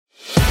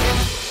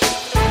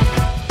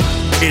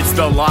It's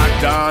the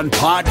Locked On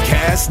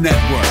Podcast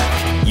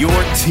Network, your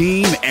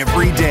team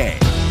every day.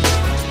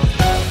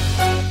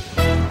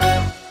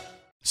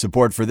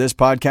 Support for this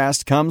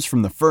podcast comes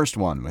from The First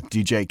One with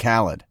DJ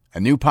Khaled, a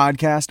new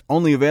podcast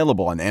only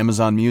available on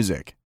Amazon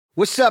Music.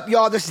 What's up,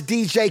 y'all? This is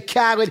DJ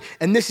Khaled,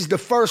 and this is The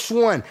First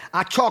One.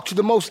 I talk to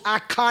the most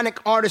iconic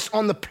artists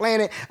on the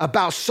planet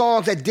about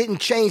songs that didn't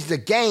change the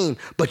game,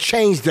 but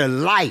changed their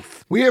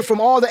life. We hear from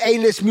all the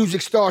A-list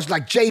music stars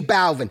like J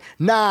Balvin,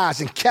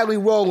 Nas, and Kelly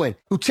Rowland,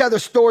 who tell their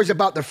stories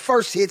about the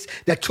first hits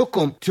that took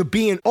them to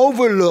being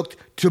overlooked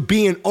to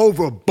being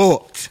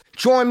overbooked.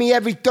 Join me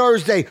every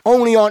Thursday,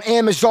 only on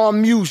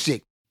Amazon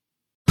Music.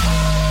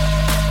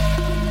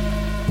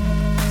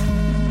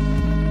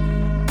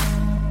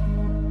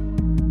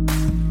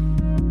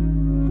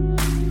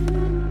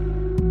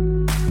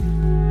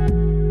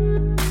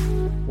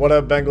 What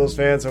up, Bengals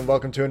fans, and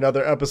welcome to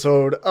another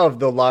episode of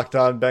the Locked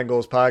On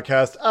Bengals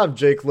podcast. I'm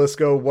Jake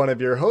Lisco, one of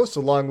your hosts,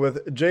 along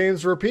with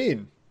James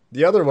Rapine,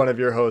 the other one of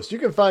your hosts. You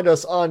can find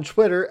us on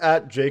Twitter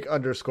at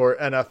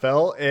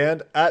Jake_NFL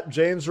and at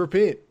James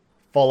Rapine.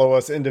 Follow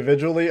us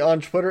individually on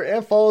Twitter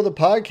and follow the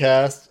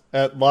podcast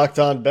at Locked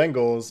On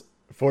Bengals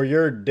for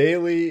your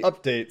daily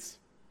updates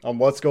on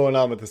what's going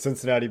on with the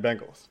Cincinnati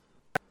Bengals.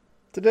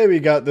 Today we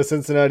got the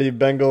Cincinnati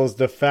Bengals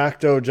de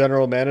facto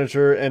general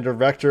manager and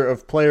director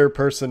of player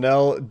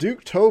personnel,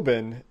 Duke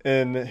Tobin,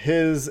 in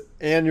his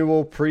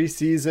annual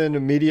preseason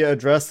media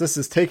address. This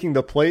is taking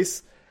the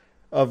place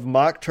of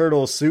Mock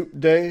Turtle Soup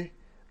Day,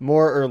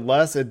 more or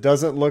less. It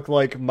doesn't look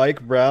like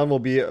Mike Brown will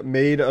be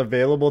made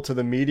available to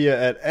the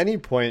media at any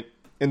point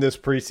in this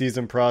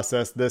preseason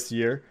process this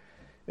year,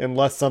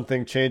 unless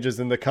something changes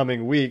in the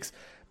coming weeks.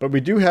 But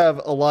we do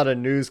have a lot of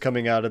news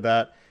coming out of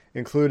that,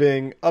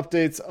 including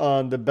updates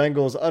on the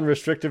Bengals'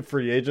 unrestricted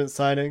free agent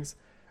signings,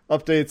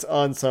 updates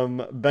on some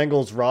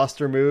Bengals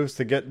roster moves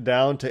to get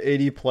down to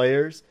 80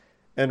 players,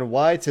 and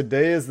why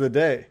today is the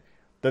day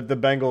that the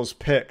Bengals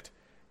picked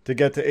to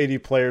get to 80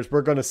 players.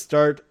 We're going to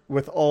start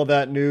with all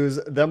that news,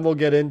 then we'll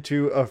get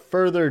into a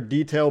further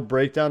detailed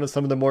breakdown of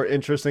some of the more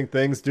interesting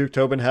things Duke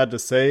Tobin had to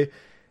say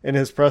in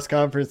his press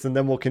conference, and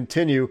then we'll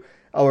continue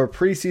our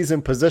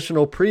preseason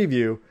positional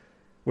preview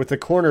with the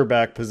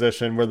cornerback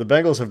position, where the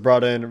Bengals have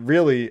brought in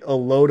really a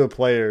load of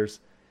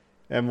players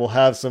and will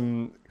have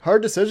some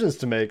hard decisions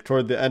to make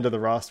toward the end of the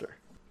roster.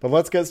 But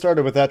let's get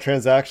started with that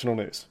transactional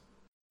news.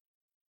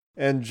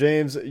 And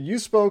James, you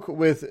spoke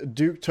with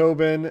Duke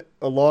Tobin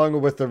along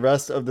with the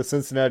rest of the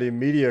Cincinnati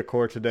media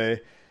corps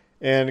today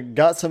and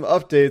got some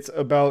updates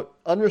about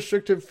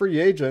unrestricted free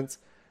agents.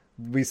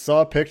 We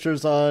saw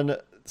pictures on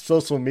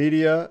social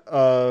media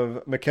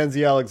of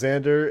Mackensie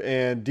Alexander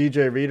and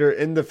DJ Reader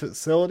in the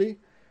facility.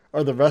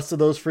 Are the rest of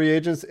those free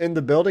agents in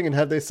the building, and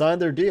have they signed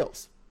their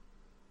deals?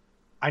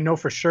 I know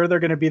for sure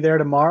they're going to be there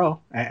tomorrow,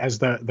 as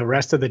the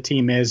rest of the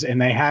team is,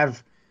 and they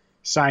have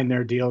signed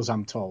their deals,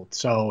 I'm told.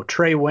 So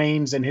Trae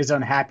Waynes and his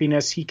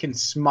unhappiness, he can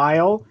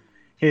smile.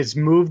 His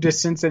move to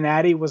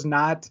Cincinnati was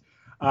not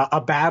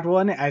a bad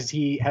one, as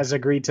he has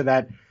agreed to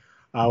that,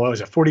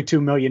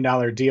 $42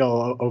 million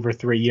deal over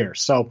 3 years.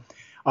 So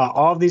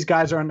all of these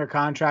guys are under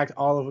contract,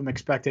 all of them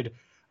expected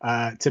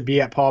to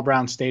be at Paul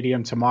Brown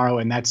Stadium tomorrow,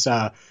 and that's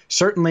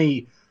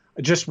certainly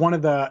just one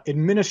of the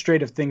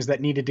administrative things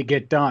that needed to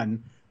get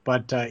done.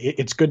 But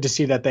it's good to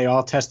see that they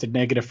all tested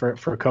negative for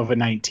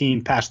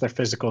COVID-19, passed their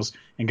physicals,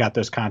 and got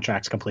those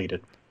contracts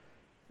completed.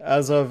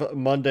 As of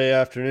Monday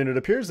afternoon, it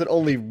appears that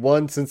only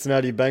one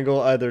Cincinnati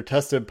Bengal either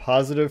tested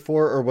positive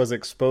for or was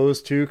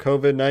exposed to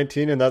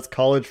COVID-19, and that's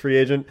college free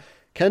agent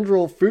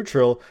Kendrell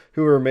Futrell,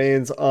 who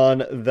remains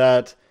on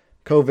that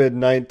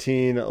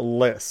COVID-19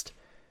 list.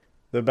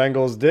 The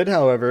Bengals did,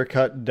 however,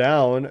 cut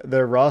down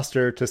their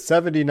roster to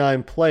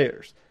 79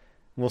 players.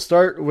 We'll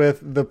start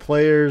with the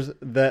players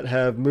that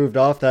have moved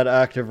off that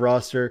active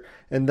roster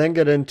and then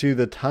get into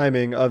the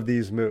timing of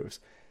these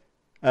moves.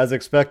 As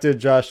expected,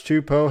 Josh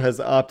Tupou has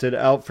opted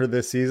out for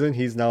this season.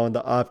 He's now on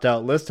the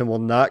opt-out list and will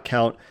not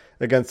count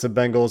against the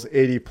Bengals'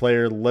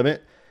 80-player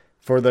limit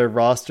for their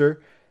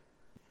roster.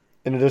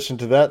 In addition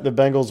to that, the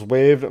Bengals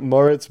waived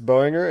Moritz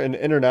Boehringer, an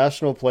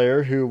international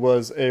player who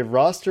was a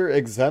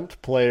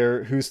roster-exempt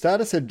player whose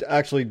status had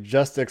actually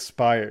just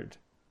expired.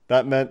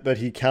 That meant that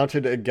he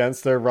counted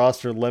against their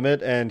roster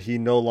limit, and he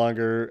no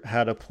longer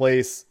had a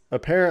place,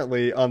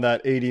 apparently, on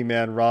that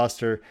 80-man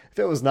roster. If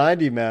it was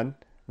 90-man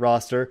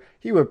roster,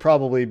 he would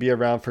probably be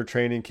around for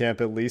training camp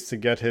at least to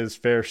get his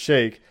fair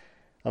shake.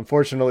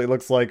 Unfortunately, it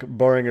looks like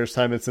Boehringer's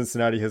time in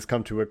Cincinnati has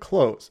come to a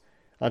close.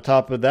 On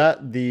top of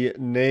that, the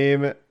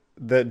name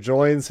that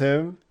joins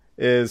him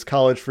is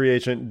college free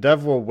agent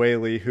Devwah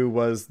Whaley, who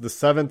was the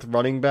 7th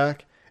running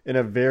back in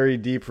a very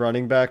deep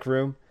running back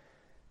room,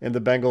 and the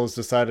Bengals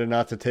decided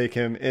not to take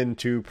him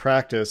into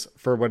practice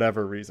for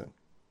whatever reason.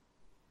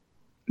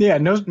 Yeah,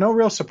 no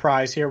real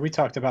surprise here. We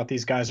talked about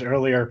these guys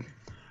earlier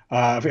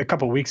a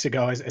couple of weeks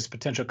ago as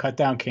potential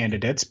cutdown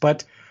candidates,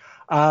 but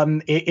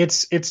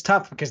it's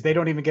tough because they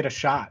don't even get a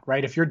shot,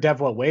 right? If you're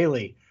Devwah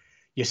Whaley,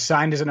 you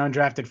signed as an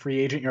undrafted free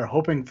agent, you're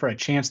hoping for a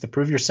chance to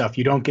prove yourself.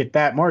 You don't get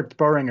that. Moritz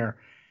Boehringer,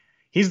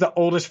 he's the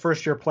oldest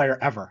first-year player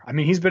ever. I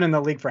mean, he's been in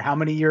the league for how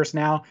many years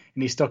now,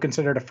 and he's still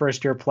considered a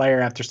first-year player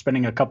after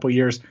spending a couple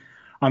years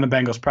on the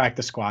Bengals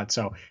practice squad.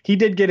 So he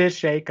did get his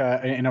shake,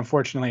 and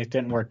unfortunately it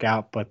didn't work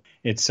out. But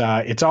it's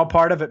all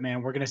part of it,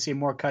 man. We're going to see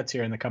more cuts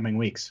here in the coming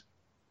weeks.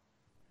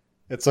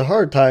 It's a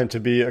hard time to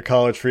be a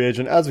college free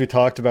agent, as we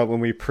talked about when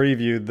we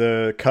previewed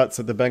the cuts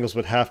that the Bengals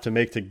would have to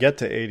make to get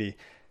to 80.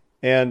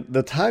 And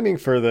the timing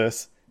for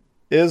this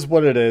is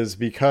what it is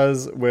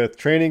because with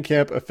training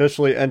camp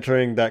officially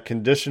entering that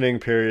conditioning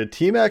period,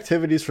 team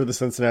activities for the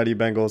Cincinnati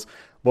Bengals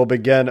will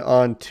begin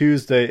on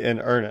Tuesday in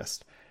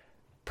earnest.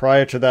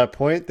 Prior to that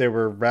point, they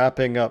were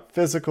wrapping up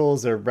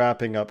physicals, they're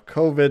wrapping up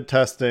COVID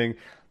testing,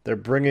 they're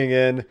bringing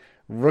in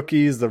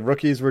rookies. The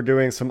rookies were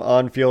doing some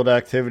on-field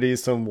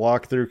activities, some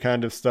walkthrough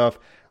kind of stuff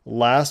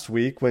last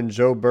week when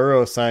Joe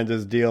Burrow signed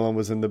his deal and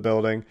was in the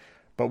building.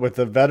 But with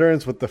the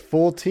veterans, with the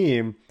full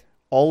team,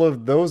 all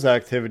of those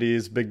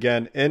activities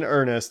began in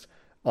earnest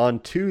on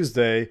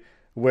Tuesday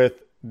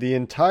with the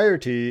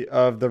entirety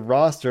of the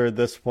roster at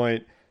this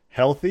point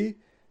healthy,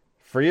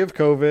 free of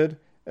COVID,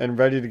 and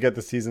ready to get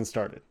the season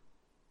started.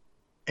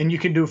 And you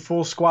can do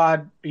full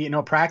squad,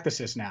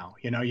 practices now.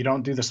 You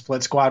don't do the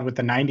split squad with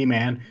the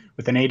 90-man,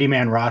 with an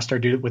 80-man roster,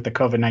 do it with the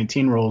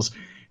COVID-19 rules.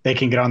 They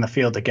can get on the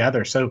field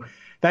together. So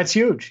that's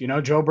huge.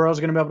 Joe Burrow is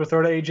going to be able to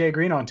throw to A.J.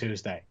 Green on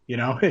Tuesday.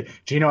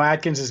 Geno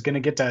Atkins is going to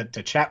get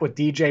to chat with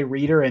DJ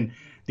Reader, and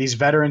these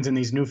veterans and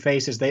these new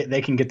faces,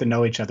 they can get to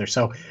know each other.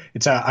 So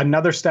it's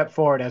another step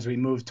forward as we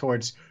move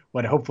towards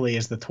what hopefully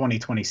is the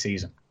 2020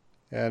 season.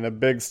 And a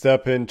big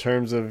step in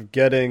terms of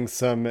getting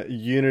some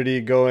unity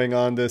going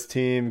on this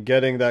team,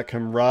 getting that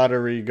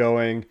camaraderie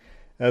going,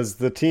 as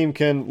the team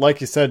can,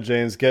 like you said,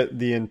 James, get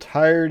the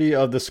entirety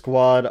of the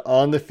squad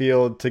on the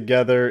field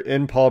together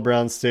in Paul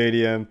Brown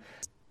Stadium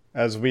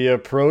as we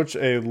approach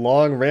a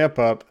long ramp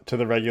up to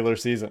the regular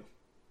season.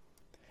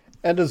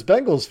 And as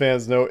Bengals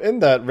fans know, in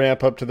that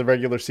ramp up to the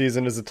regular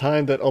season is a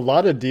time that a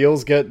lot of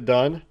deals get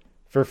done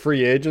for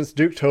free agents.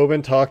 Duke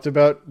Tobin talked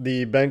about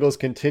the Bengals'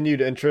 continued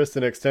interest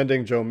in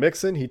extending Joe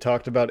Mixon. He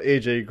talked about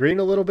A.J. Green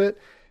a little bit.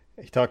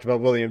 He talked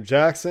about William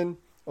Jackson.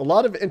 A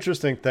lot of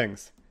interesting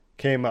things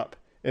came up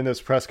in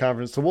this press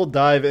conference, so we'll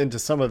dive into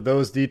some of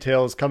those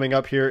details coming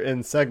up here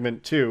in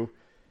segment 2.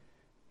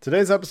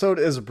 Today's episode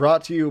is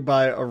brought to you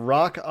by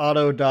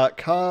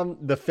RockAuto.com,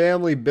 the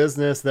family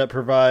business that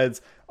provides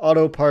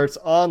auto parts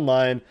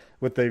online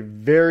with a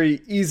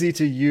very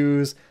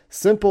easy-to-use,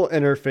 simple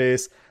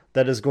interface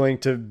that is going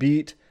to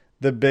beat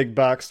the big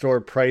box store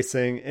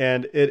pricing,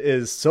 and it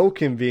is so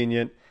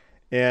convenient.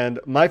 And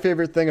my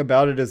favorite thing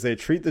about it is they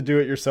treat the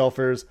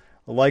do-it-yourselfers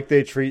like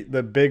they treat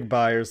the big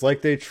buyers,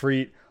 like they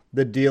treat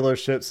the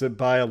dealerships that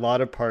buy a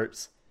lot of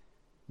parts.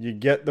 You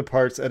get the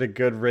parts at a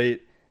good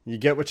rate. You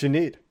get what you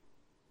need.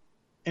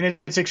 And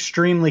it's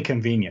extremely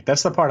convenient.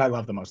 That's the part I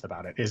love the most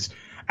about it is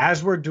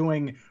as we're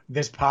doing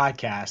this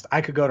podcast,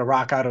 I could go to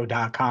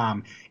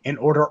rockauto.com and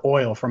order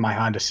oil for my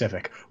Honda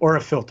Civic or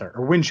a filter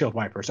or windshield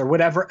wipers or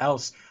whatever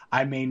else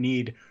I may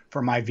need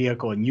for my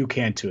vehicle. And you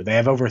can too. They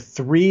have over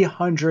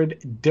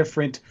 300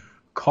 different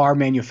car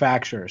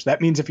manufacturers.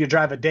 That means if you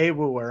drive a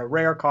Daewoo or a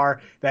rare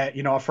car that,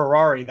 a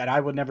Ferrari that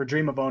I would never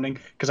dream of owning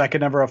because I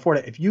could never afford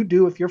it. If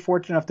you're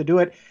fortunate enough to do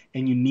it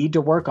and you need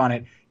to work on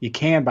it, you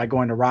can by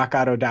going to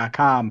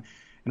rockauto.com.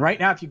 And right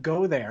now, if you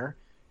go there,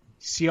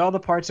 see all the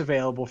parts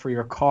available for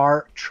your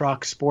car,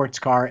 truck, sports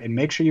car, and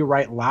make sure you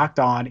write Locked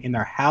On in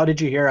their How Did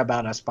You Hear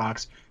About Us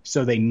box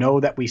so they know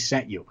that we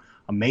sent you.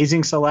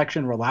 Amazing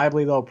selection,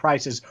 reliably low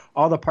prices,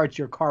 all the parts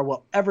your car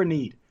will ever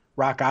need.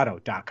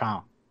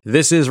 RockAuto.com.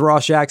 This is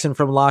Ross Jackson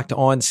from Locked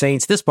On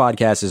Saints. This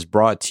podcast is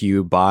brought to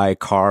you by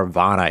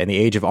Carvana. In the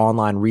age of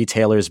online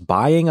retailers,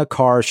 buying a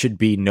car should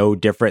be no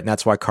different. And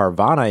that's why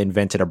Carvana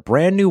invented a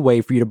brand new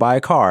way for you to buy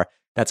a car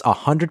that's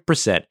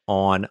 100%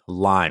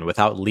 online.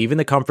 Without leaving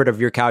the comfort of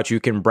your couch,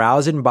 you can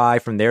browse and buy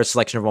from their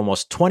selection of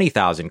almost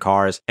 20,000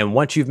 cars. And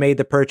once you've made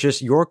the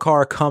purchase, your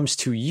car comes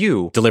to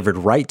you, delivered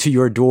right to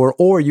your door,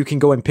 or you can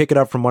go and pick it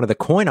up from one of the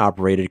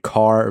coin-operated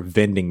car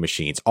vending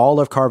machines. All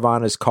of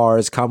Carvana's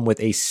cars come with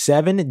a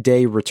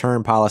 7-day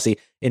return policy,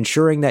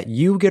 ensuring that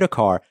you get a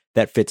car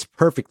that fits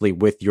perfectly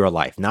with your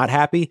life. Not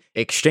happy?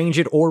 Exchange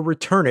it or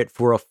return it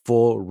for a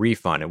full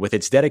refund. And with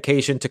its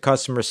dedication to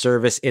customer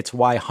service, it's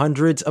why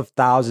hundreds of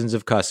thousands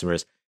of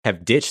customers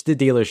have ditched the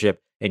dealership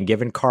and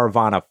given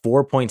Carvana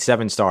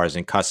 4.7 stars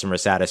in customer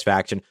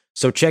satisfaction.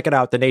 So check it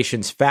out, the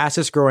nation's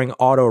fastest growing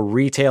auto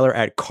retailer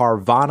at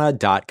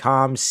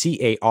Carvana.com,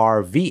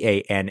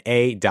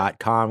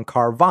 Carvana.com,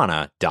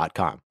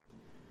 Carvana.com.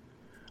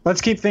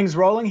 Let's keep things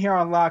rolling here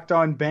on Locked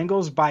On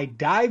Bengals by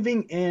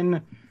diving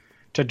in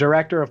to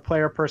Director of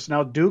Player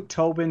Personnel Duke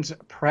Tobin's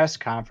press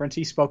conference.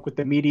 He spoke with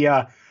the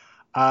media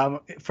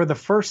for the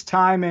first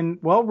time in,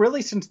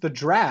 really since the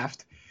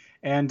draft.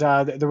 And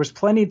there was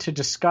plenty to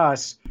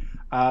discuss,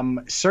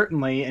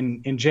 certainly.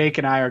 And Jake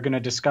and I are going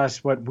to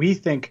discuss what we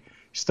think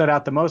stood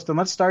out the most. And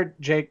let's start,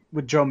 Jake,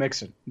 with Joe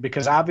Mixon,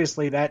 because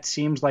obviously that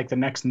seems like the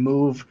next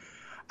move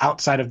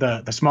outside of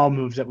the small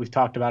moves that we've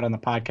talked about on the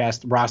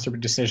podcast, roster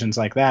decisions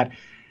like that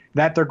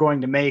they're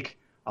going to make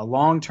a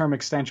long-term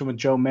extension with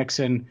Joe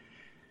Mixon.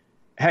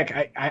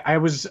 Heck, I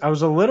was a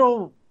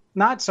little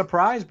not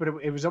surprised, but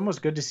it was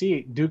almost good to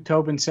see Duke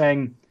Tobin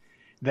saying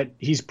that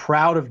he's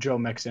proud of Joe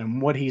Mixon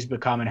and what he's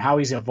become and how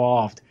he's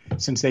evolved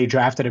since they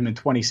drafted him in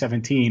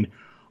 2017.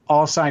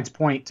 All signs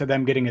point to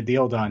them getting a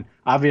deal done.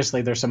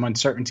 Obviously, there's some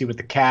uncertainty with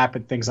the cap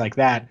and things like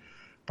that,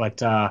 but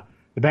the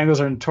Bengals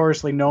are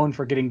notoriously known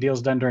for getting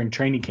deals done during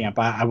training camp.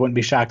 I wouldn't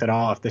be shocked at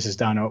all if this is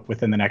done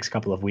within the next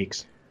couple of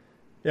weeks.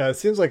 Yeah, it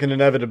seems like an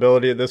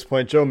inevitability at this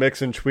point. Joe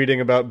Mixon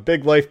tweeting about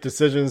big life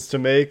decisions to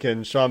make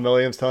and Sean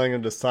Williams telling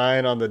him to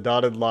sign on the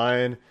dotted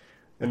line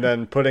and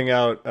then putting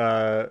out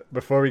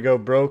before we go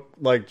broke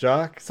like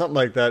Jock, something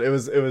like that. It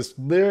was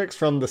lyrics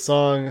from the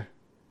song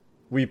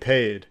We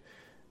Paid,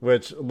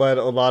 which led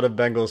a lot of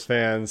Bengals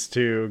fans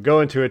to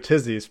go into a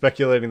tizzy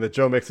speculating that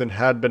Joe Mixon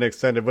had been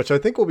extended, which I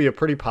think will be a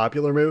pretty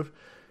popular move.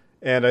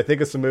 And I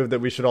think it's a move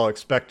that we should all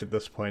expect at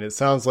this point. It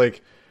sounds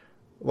like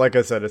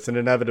I said, it's an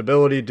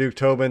inevitability. Duke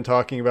Tobin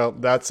talking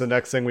about that's the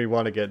next thing we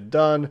want to get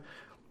done.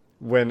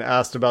 When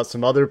asked about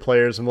some other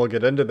players, and we'll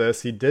get into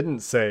this, he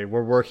didn't say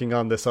we're working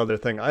on this other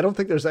thing. I don't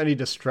think there's any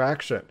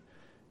distraction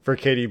for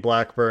Katie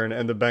Blackburn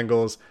and the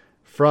Bengals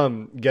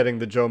from getting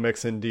the Joe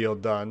Mixon deal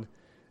done.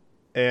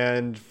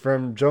 And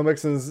from Joe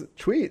Mixon's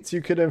tweets,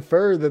 you could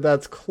infer that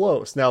that's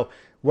close. Now,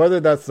 whether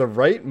that's the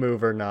right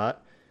move or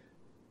not,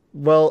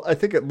 well, I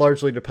think it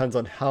largely depends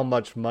on how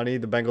much money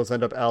the Bengals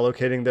end up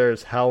allocating there,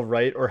 is how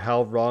right or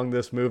how wrong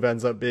this move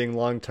ends up being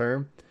long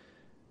term.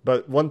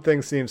 But one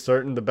thing seems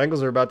certain, the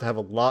Bengals are about to have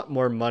a lot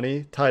more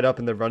money tied up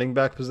in the running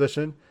back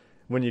position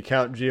when you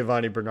count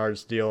Giovanni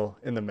Bernard's deal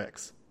in the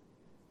mix.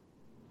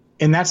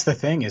 And that's the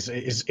thing is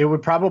it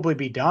would probably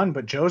be done,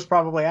 but Joe's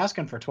probably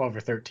asking for 12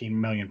 or 13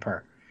 million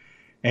per.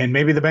 And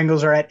maybe the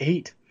Bengals are at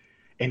 8.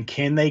 And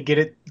can they get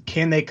it?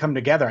 Can they come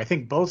together? I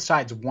think both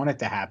sides want it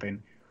to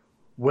happen.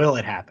 Will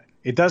it happen?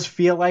 It does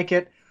feel like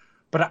it,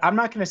 but I'm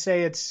not going to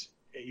say it's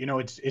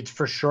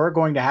for sure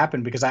going to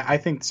happen, because I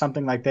think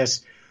something like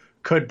this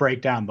could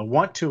break down. The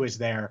want to is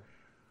there,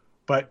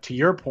 but to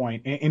your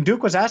point, and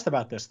Duke was asked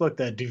about this, look,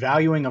 the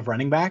devaluing of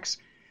running backs,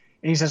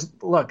 and he says,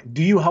 look,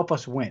 do you help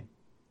us win?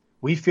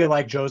 We feel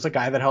like Joe's a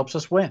guy that helps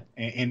us win.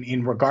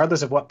 And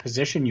regardless of what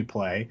position you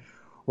play,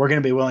 we're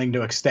going to be willing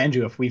to extend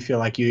you if we feel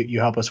like you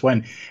help us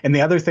win. And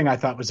the other thing I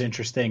thought was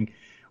interesting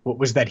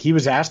was that he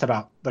was asked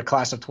about the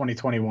class of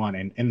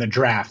 2021 and the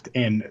draft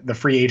and the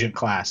free agent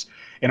class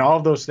and all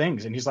of those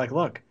things. And he's like,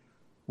 look,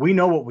 we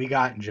know what we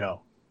got in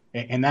Joe,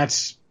 and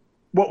that's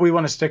what we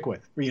want to stick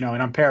with, and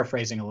I'm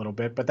paraphrasing a little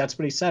bit, but that's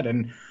what he said.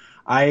 And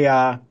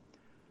I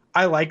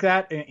like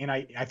that. And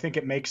I think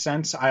it makes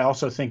sense. I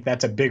also think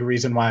that's a big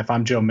reason why, if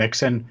I'm Joe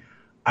Mixon,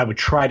 I would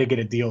try to get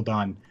a deal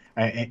done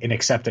and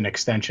accept an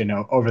extension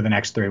over the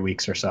next 3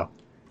 weeks or so.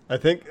 I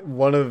think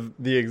one of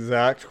the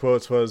exact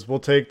quotes was, we'll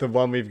take the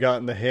one we've got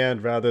in the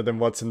hand rather than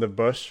what's in the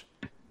bush,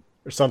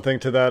 or something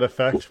to that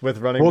effect with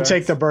running backs. We'll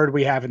take the bird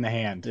we have in the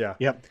hand. Yeah.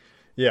 Yep.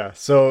 Yeah.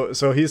 So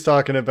he's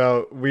talking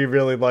about, we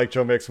really like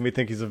Joe Mixon. We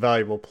think he's a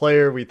valuable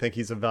player. We think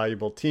he's a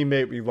valuable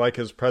teammate. We like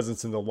his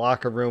presence in the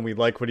locker room. We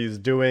like what he's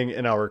doing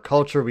in our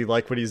culture. We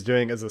like what he's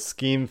doing as a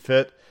scheme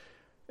fit.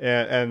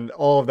 And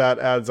all of that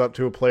adds up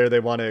to a player they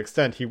want to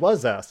extend. He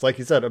was asked, like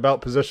you said,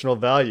 about positional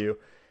value.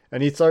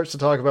 And he starts to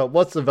talk about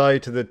what's the value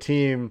to the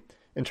team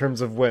in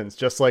terms of wins,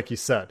 just like you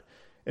said.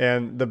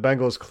 And the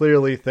Bengals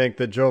clearly think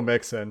that Joe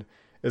Mixon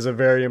is a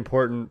very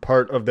important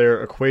part of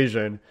their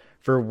equation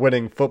for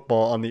winning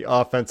football on the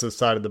offensive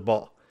side of the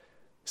ball.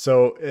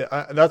 So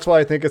that's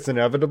why I think it's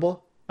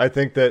inevitable. I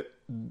think that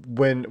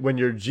when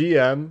your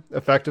GM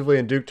effectively,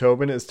 and Duke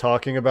Tobin, is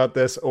talking about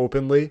this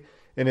openly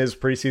in his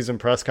preseason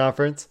press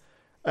conference,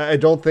 I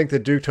don't think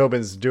that Duke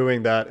Tobin's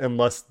doing that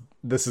unless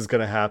this is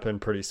going to happen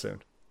pretty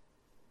soon.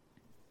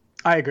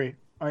 I agree.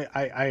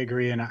 I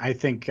agree. And I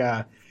think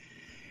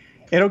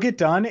it'll get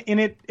done, and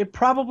it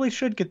probably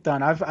should get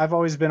done. I've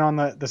always been on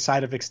the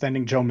side of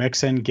extending Joe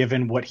Mixon,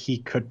 given what he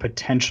could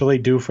potentially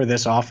do for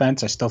this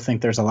offense. I still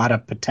think there's a lot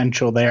of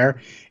potential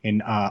there,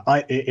 and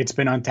it's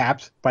been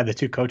untapped by the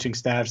two coaching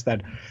staffs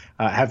that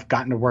have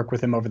gotten to work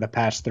with him over the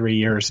past 3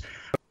 years.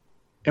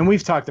 And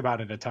we've talked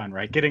about it a ton,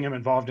 right? Getting him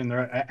involved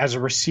as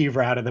a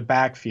receiver out of the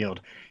backfield,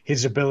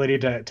 his ability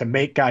to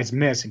make guys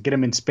miss and get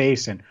him in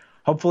space, and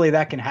hopefully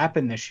that can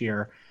happen this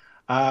year.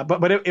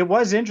 But it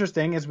was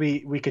interesting as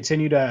we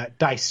continue to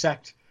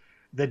dissect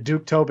the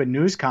Duke Tobin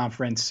news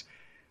conference,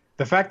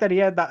 the fact that he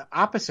had the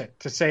opposite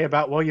to say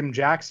about William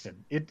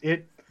Jackson.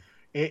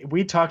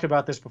 We talked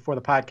about this before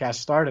the podcast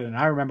started, and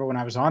I remember when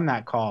I was on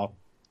that call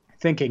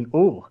thinking,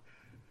 ooh,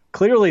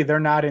 clearly they're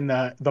not in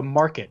the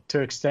market to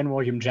extend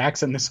William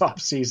Jackson this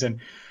offseason,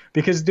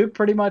 because Duke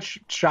pretty much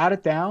shot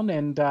it down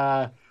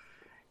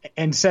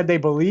and said they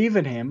believe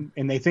in him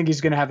and they think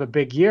he's going to have a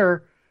big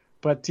year.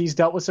 But he's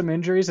dealt with some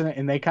injuries,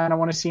 and they kind of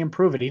want to see him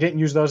prove it. He didn't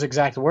use those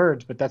exact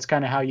words, but that's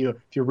kind of how if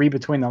you read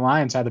between the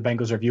lines, how the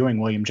Bengals are viewing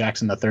William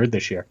Jackson III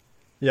this year.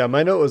 Yeah,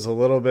 my note was a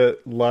little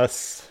bit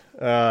less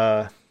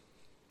of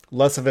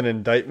an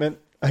indictment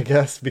I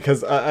guess,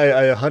 because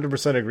I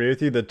 100% agree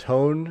with you. The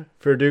tone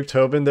for Duke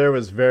Tobin there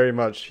was very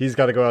much, he's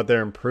got to go out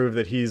there and prove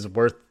that he's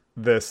worth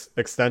this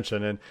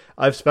extension. And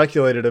I've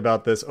speculated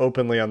about this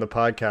openly on the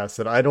podcast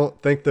that I don't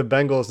think the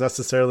Bengals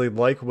necessarily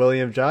like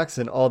William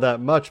Jackson all that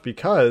much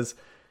because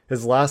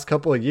his last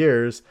couple of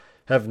years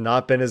have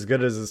not been as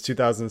good as his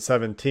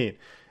 2017.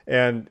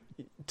 And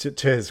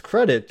to his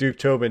credit, Duke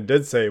Tobin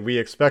did say, we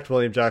expect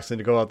William Jackson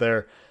to go out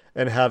there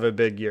and have a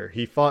big year.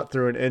 He fought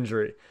through an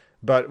injury.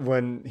 But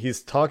when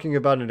he's talking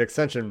about an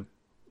extension,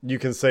 you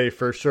can say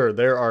for sure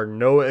there are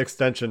no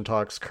extension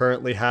talks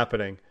currently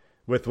happening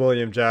with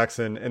William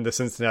Jackson and the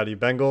Cincinnati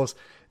Bengals.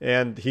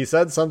 And he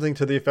said something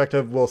to the effect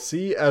of, we'll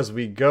see as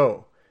we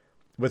go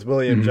with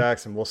William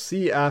Jackson. We'll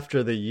see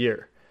after the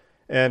year.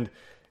 And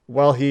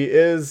while he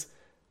is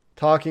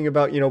talking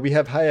about, we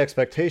have high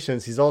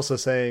expectations, he's also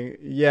saying,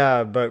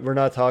 yeah, but we're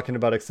not talking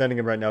about extending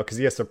him right now because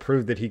he has to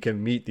prove that he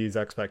can meet these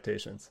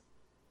expectations.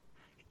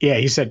 Yeah,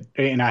 he said,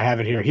 and I have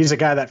it here, he's a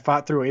guy that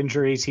fought through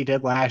injuries. He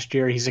did last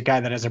year. He's a guy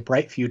that has a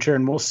bright future,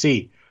 and we'll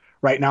see.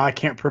 Right now, I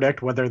can't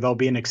predict whether there'll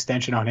be an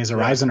extension on his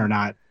horizon or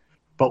not,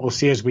 but we'll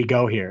see as we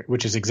go here,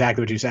 which is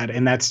exactly what you said.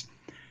 And that's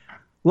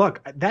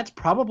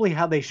probably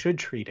how they should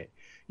treat it.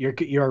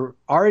 You're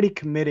already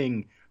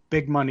committing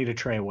big money to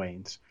Trae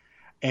Waynes.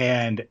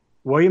 And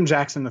William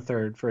Jackson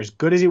III, for as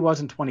good as he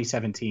was in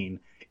 2017,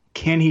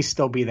 can he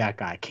still be that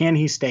guy? Can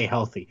he stay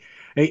healthy?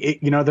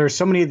 There's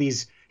so many of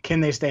these can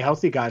they stay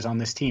healthy guys on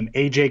this team.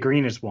 A.J.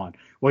 Green is one.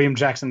 William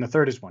Jackson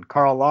III is one.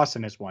 Carl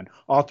Lawson is one.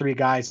 All three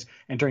guys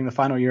entering the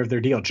final year of their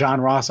deal. John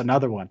Ross,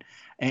 another one.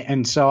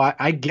 And so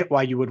I get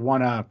why you would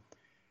want to,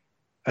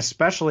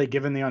 especially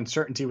given the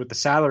uncertainty with the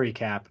salary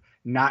cap,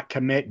 not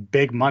commit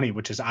big money,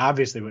 which is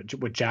obviously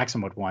what Jackson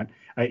would want.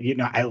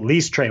 At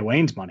least Trae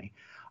Waynes money.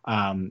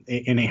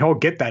 And he'll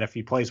get that if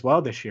he plays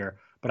well this year.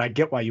 But I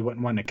get why you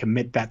wouldn't want to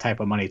commit that type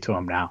of money to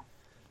him now.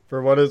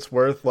 For what it's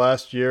worth,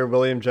 last year,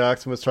 William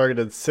Jackson was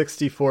targeted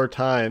 64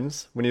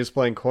 times when he was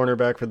playing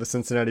cornerback for the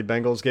Cincinnati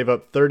Bengals, gave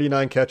up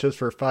 39 catches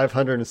for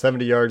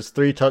 570 yards,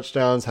 3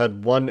 touchdowns,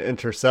 had 1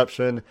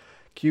 interception,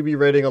 QB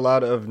rating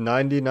allowed of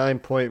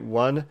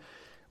 99.1,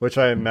 which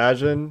I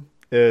imagine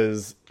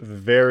is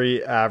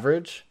very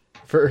average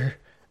for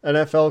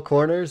NFL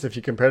corners. If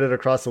you compared it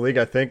across the league,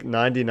 I think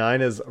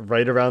 99 is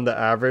right around the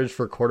average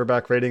for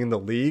quarterback rating in the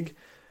league.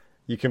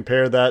 You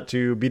compare that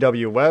to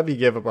B.W. Webb, he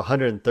gave up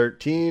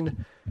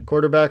 113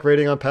 quarterback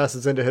rating on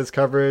passes into his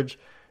coverage.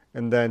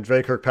 And then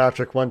Dre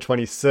Kirkpatrick,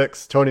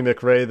 126. Tony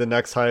McRae, the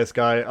next highest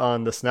guy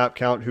on the snap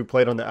count, who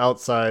played on the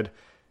outside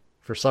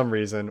for some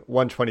reason,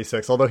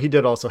 126. Although he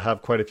did also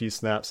have quite a few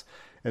snaps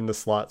in the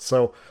slot.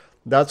 So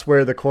that's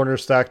where the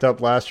corners stacked up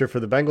last year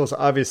for the Bengals.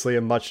 Obviously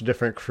a much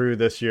different crew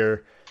this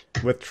year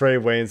with Trae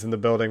Waynes in the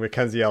building,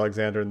 Mackensie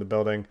Alexander in the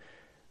building.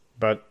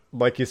 But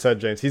like you said,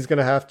 James, he's going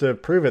to have to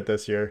prove it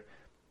this year.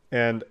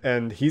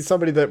 And he's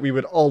somebody that we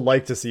would all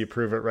like to see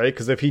prove it, right?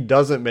 Because if he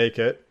doesn't make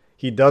it,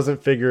 he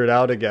doesn't figure it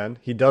out again,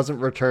 he doesn't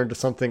return to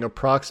something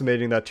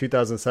approximating that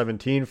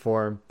 2017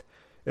 form,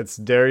 it's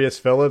Darius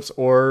Phillips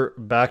or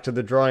back to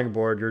the drawing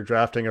board. You're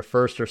drafting a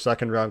first or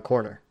second round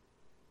corner.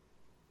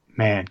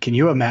 Man, can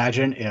you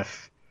imagine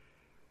if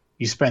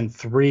you spend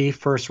 3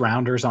 first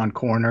rounders on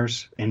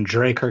corners and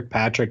Dre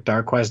Kirkpatrick,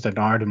 Darqueze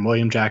Dennard, and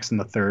William Jackson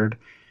III,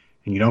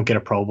 and you don't get a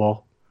Pro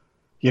Bowl?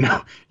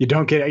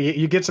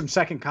 You get some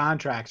second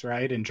contracts,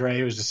 right? And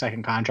Dre was the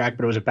second contract,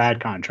 but it was a bad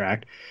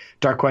contract.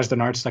 Darqueze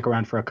Dennard stuck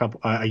around for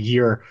a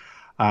year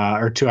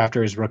or two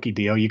after his rookie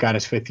deal. You got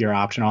his 5th year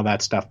option, all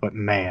that stuff. But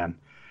man,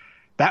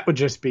 that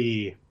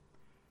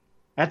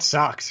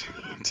sucks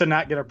to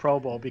not get a Pro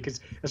Bowl, because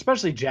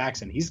especially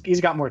Jackson,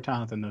 he's got more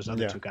talent than those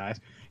other two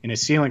guys, and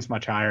his ceiling's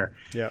much higher.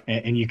 Yeah,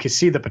 and you can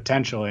see the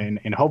potential,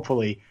 and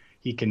hopefully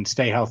he can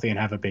stay healthy and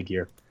have a big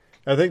year.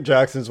 I think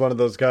Jackson's one of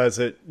those guys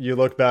that you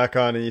look back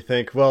on and you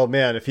think, well,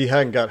 man, if he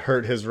hadn't got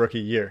hurt his rookie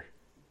year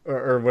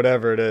or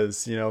whatever it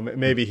is,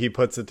 maybe he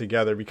puts it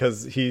together,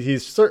 because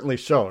he's certainly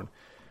shown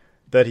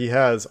that he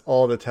has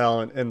all the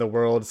talent in the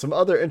world. Some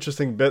other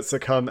interesting bits that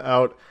come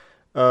out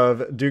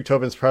of Duke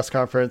Tobin's press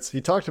conference.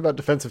 He talked about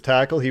defensive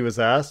tackle. He was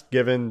asked,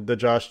 given the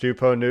Josh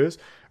Dupo news,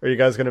 are you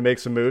guys going to make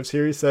some moves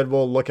here? He said,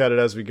 we'll look at it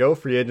as we go.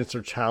 Free agents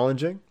are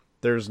challenging.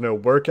 There's no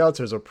workouts.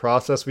 There's a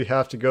process we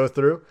have to go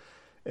through.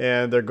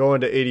 And they're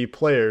going to 80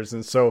 players.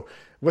 And so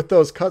with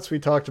those cuts we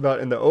talked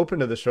about in the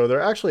open of the show,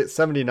 they're actually at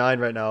 79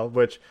 right now,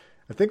 which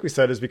I think we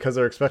said is because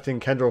they're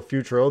expecting Kendall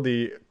Futrell,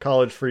 the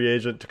college free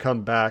agent, to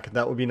come back.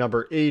 That would be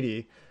number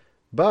 80.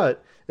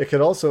 But it could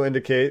also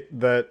indicate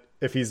that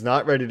if he's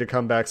not ready to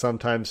come back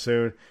sometime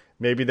soon,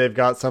 maybe they've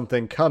got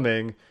something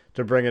coming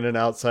to bring in an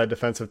outside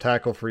defensive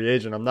tackle free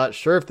agent. I'm not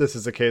sure if this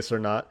is the case or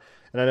not.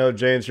 And I know,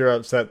 James, you're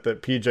upset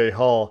that P.J.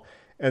 Hall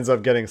ends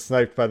up getting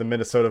sniped by the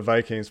Minnesota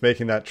Vikings,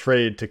 making that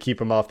trade to keep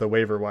him off the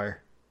waiver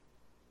wire.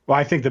 Well,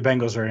 I think the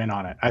Bengals are in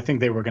on it. I think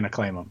they were going to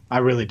claim him. I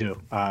really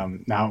do.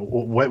 Now,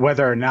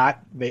 whether or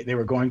not they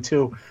were going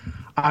to,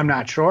 I'm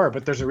not sure.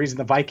 But there's a reason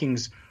the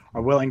Vikings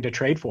are willing to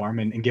trade for him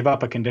and give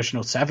up a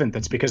conditional 7th.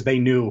 It's because they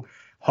knew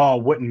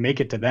Hall wouldn't make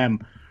it to them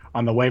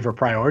on the waiver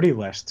priority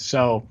list.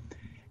 So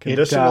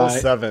conditional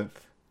 7th.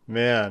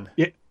 Man.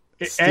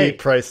 Steep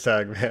price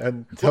tag,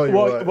 man.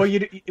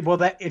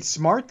 It's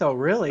smart though,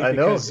 really. I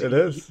know it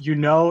is. You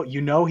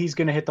know he's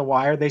going to hit the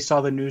wire. They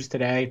saw the news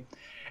today,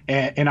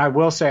 and I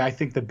will say I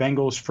think the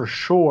Bengals for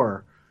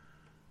sure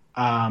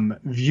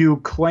view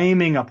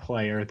claiming a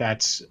player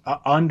that's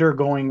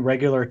undergoing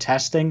regular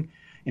testing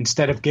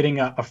instead of getting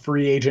a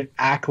free agent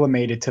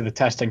acclimated to the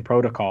testing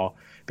protocol,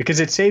 because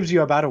it saves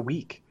you about a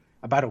week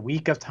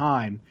of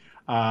time.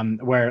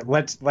 Where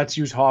let's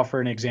use Hall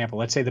for an example.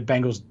 Let's say the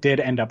Bengals did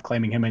end up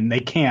claiming him, and they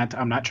can't.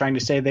 I'm not trying to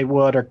say they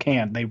would or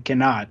can't. They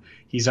cannot.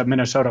 He's a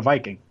Minnesota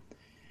Viking.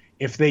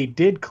 If they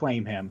did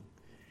claim him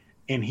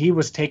and he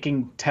was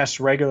taking tests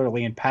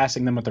regularly and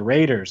passing them with the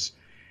Raiders,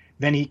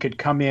 then he could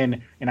come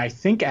in, and I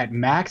think at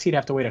max he'd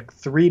have to wait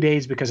 3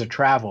 days because of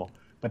travel,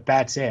 but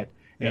that's it.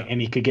 Yeah.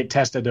 And he could get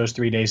tested those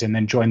 3 days and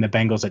then join the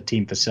Bengals at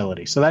team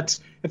facility. So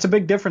it's a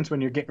big difference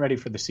when you're getting ready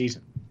for the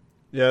season.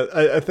 Yeah,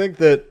 I think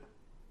that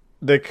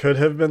they could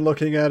have been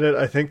looking at it.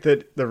 I think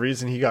that the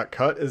reason he got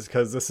cut is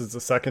because this is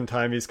the second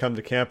time he's come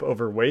to camp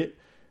overweight.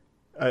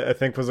 I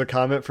think was a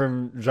comment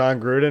from John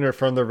Gruden or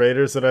from the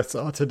Raiders that I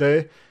saw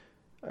today.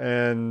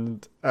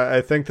 And I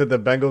think that the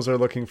Bengals are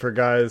looking for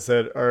guys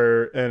that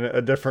are in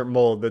a different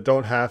mold, that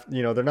don't have,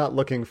 they're not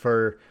looking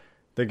for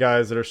the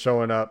guys that are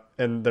showing up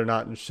and they're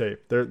not in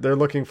shape. They're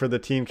looking for the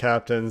team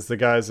captains, the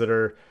guys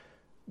that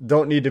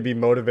don't need to be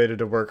motivated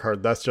to work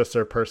hard. That's just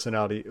their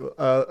personality.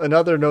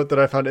 Another note that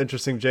I found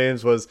interesting,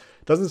 James, was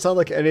doesn't sound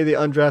like any of the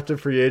undrafted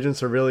free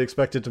agents are really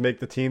expected to make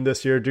the team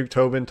this year. Duke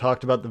Tobin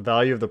talked about the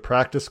value of the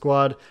practice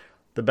squad.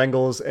 The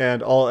Bengals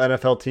and all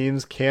NFL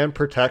teams can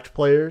protect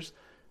players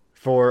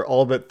for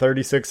all but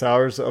 36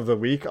 hours of the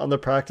week on the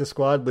practice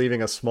squad,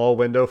 leaving a small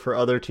window for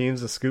other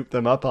teams to scoop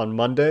them up on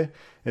Monday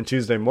and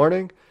Tuesday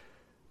morning.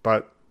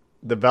 But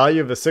the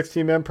value of the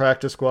 16-man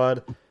practice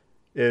squad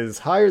is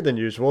higher than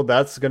usual.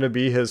 That's going to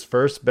be his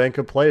first bank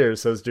of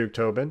players, says Duke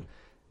Tobin.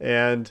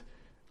 And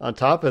on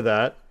top of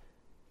that,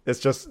 it's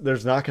just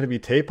there's not going to be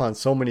tape on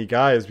so many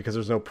guys because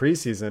there's no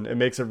preseason. It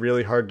makes it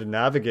really hard to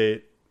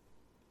navigate.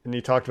 And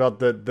he talked about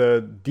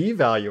the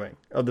devaluing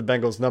of the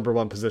Bengals' number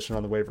one position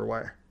on the waiver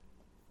wire.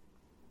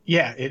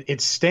 Yeah,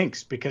 it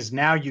stinks because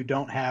now you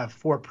don't have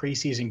 4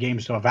 preseason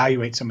games to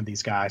evaluate some of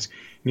these guys.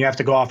 And you have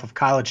to go off of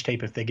college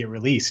tape if they get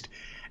released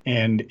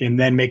and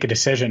then make a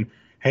decision.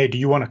 Hey, do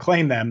you want to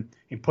claim them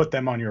and put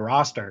them on your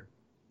roster?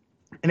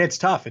 And it's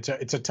tough. It's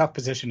a tough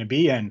position to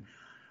be in.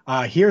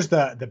 Here's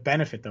the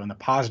benefit, though, and the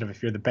positive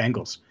if you're the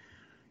Bengals.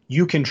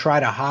 You can try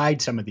to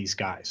hide some of these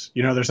guys.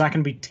 There's not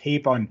going to be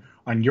tape on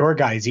your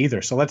guys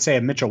either. So let's say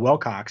a Mitchell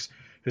Wilcox,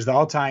 who's the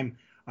all-time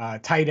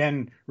tight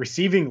end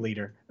receiving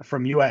leader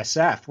from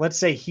USF. Let's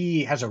say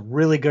he has a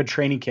really good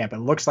training camp. It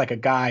looks like a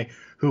guy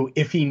who,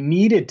 if he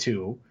needed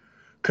to,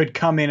 could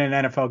come in an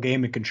NFL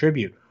game and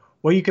contribute.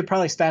 Well, you could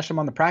probably stash him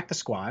on the practice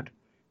squad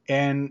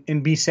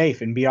and be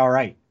safe and be all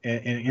right.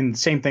 And the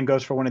same thing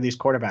goes for one of these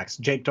quarterbacks,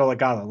 Jake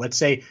Dolegala. Let's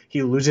say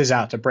he loses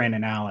out to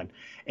Brandon Allen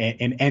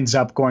and ends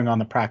up going on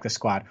the practice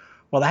squad.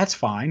 Well, that's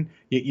fine.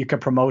 You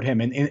could promote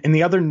him. And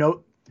the other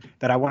note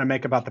that I want to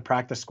make about the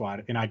practice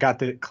squad, and I got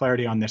the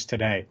clarity on this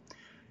today,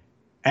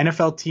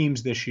 NFL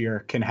teams this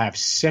year can have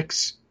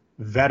 6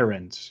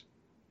 veterans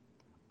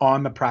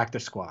on the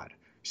practice squad.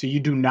 So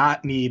you do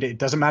not need – it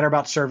doesn't matter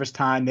about service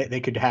time. They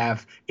could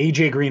have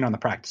A.J. Green on the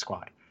practice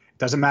squad. It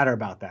doesn't matter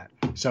about that.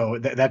 So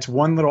that's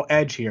one little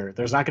edge here.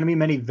 There's not going to be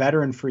many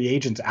veteran free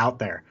agents out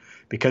there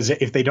because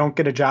if they don't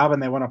get a job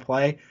and they want to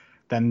play,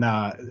 then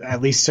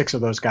at least 6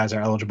 of those guys are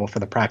eligible for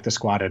the practice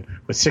squad. And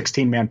with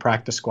 16-man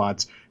practice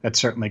squads, that's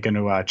certainly going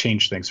to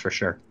change things for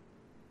sure.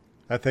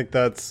 I think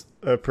that's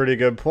a pretty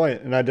good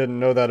point, and I didn't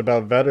know that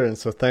about veterans,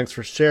 so thanks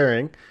for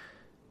sharing.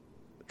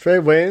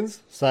 Trae Waynes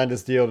signed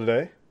his deal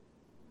today.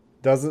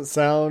 Doesn't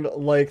sound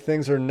like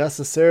things are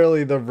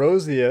necessarily the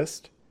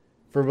rosiest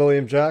for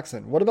William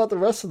Jackson. What about the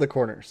rest of the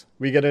corners?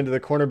 We get into the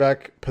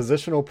cornerback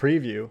positional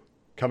preview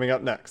coming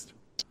up next.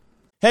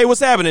 Hey,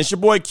 what's happening? It's your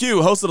boy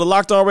Q, host of the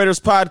Locked On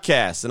Raiders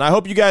podcast, and I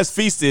hope you guys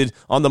feasted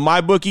on the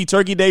MyBookie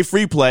Turkey Day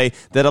free play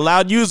that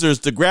allowed users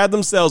to grab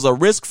themselves a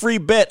risk-free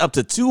bet up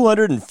to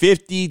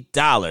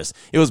 $250.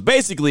 It was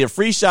basically a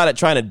free shot at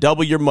trying to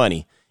double your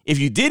money. If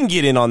you didn't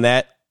get in on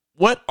that,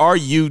 what are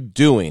you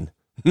doing?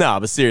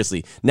 Nah, but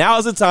seriously, now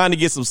is the time to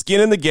get some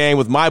skin in the game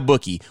with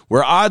MyBookie,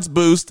 where odds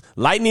boost,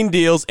 lightning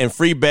deals, and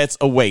free bets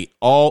await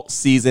all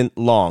season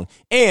long.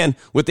 And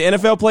with the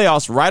NFL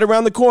playoffs right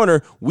around the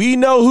corner, we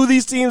know who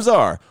these teams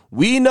are.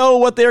 We know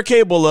what they're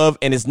capable of,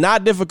 and it's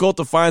not difficult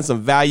to find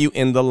some value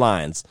in the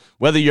lines.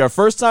 Whether you're a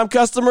first-time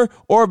customer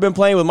or have been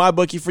playing with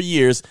MyBookie for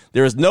years,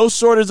 there is no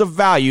shortage of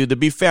value to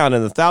be found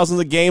in the thousands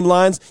of game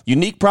lines,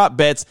 unique prop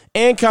bets,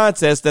 and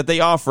contests that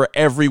they offer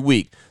every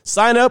week.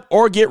 Sign up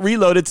or get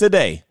reloaded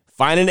today.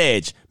 Find an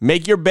edge,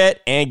 make your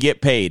bet, and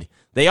get paid.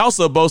 They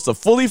also boast a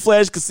fully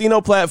fledged casino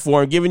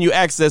platform giving you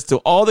access to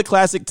all the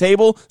classic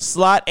table,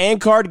 slot,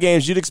 and card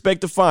games you'd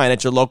expect to find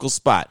at your local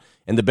spot.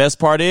 And the best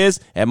part is,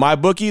 at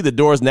MyBookie, the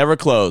doors never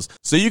close,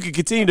 so you can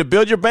continue to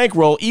build your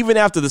bankroll even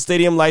after the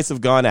stadium lights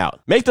have gone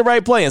out. Make the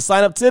right play and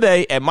sign up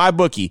today at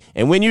MyBookie.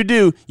 And when you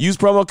do, use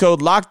promo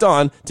code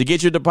LOCKEDON to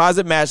get your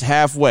deposit matched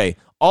halfway,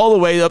 all the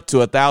way up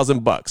to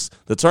 $1,000.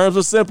 The terms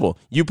are simple.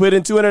 You put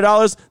in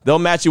 $200, they'll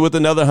match you with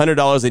another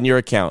 $100 in your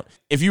account.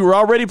 If you were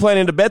already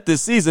planning to bet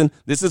this season,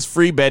 this is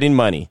free betting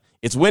money.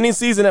 It's winning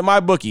season at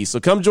MyBookie, so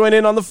come join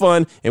in on the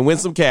fun and win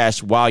some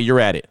cash while you're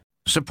at it.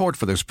 Support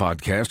for this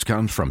podcast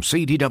comes from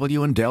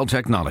CDW and Dell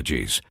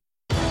Technologies.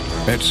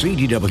 At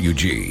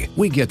CDWG,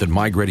 we get that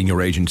migrating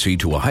your agency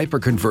to a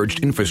hyper-converged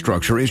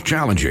infrastructure is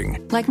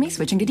challenging. Like me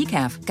switching to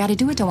decaf. Gotta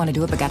do it, don't want to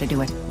do it, but gotta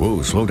do it.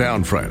 Whoa, slow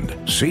down, friend.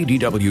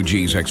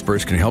 CDWG's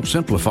experts can help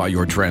simplify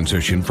your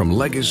transition from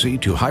legacy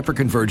to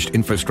hyper-converged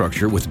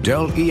infrastructure with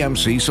Dell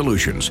EMC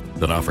solutions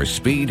that offer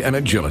speed and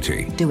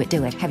agility. Do it,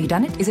 do it. Have you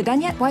done it? Is it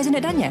done yet? Why isn't it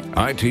done yet?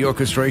 IT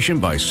orchestration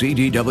by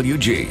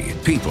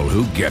CDWG. People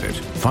who get it.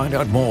 Find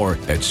out more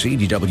at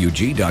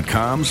cdwg.com/Dell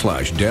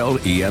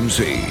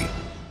EMC.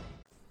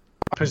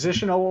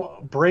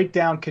 Positional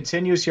breakdown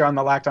continues here on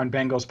the Locked On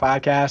Bengals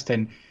podcast.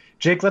 And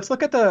Jake, let's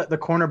look at the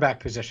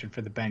cornerback position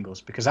for the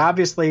Bengals, because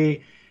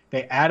obviously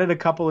they added a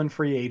couple in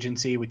free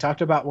agency. We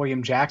talked about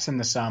William Jackson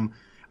to some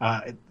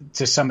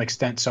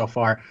extent so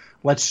far.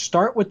 Let's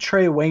start with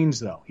Trae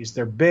Waynes, though. He's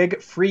their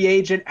big free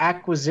agent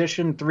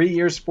acquisition, 3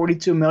 years,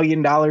 $42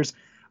 million, a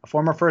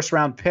former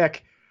first-round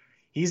pick.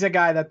 He's a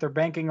guy that they're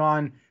banking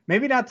on,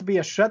 maybe not to be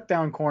a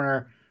shutdown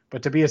corner,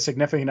 but to be a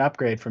significant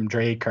upgrade from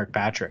Trae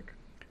Kirkpatrick.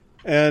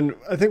 And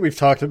I think we've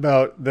talked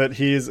about that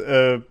he's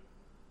an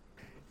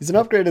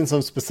upgrade in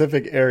some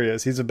specific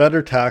areas. He's a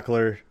better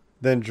tackler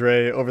than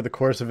Trae over the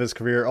course of his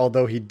career,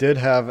 although he did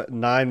have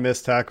 9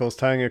 missed tackles,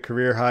 tying a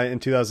career high in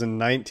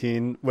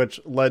 2019,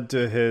 which led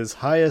to his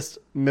highest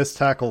missed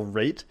tackle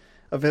rate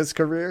of his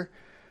career.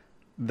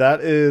 That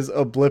is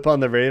a blip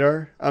on the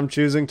radar, I'm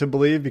choosing to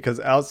believe,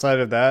 because outside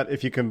of that,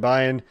 if you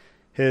combine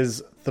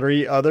his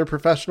 3 other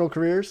professional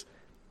careers,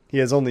 he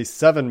has only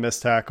 7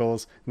 missed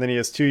tackles, and then he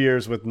has 2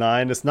 years with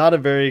 9. It's not a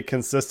very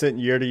consistent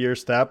year-to-year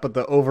stat, but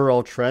the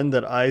overall trend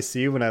that I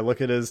see when I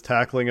look at his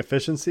tackling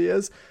efficiency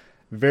is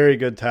very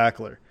good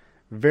tackler.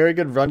 Very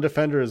good run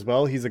defender as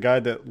well. He's a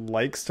guy that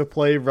likes to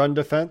play run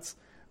defense,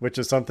 which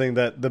is something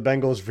that the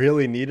Bengals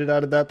really needed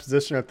out of that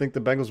position. I think the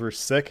Bengals were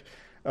sick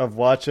of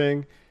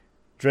watching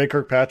Trae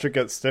Kirkpatrick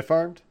get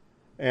stiff-armed,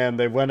 and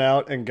they went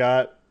out and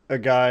got a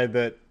guy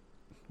that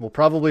will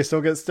probably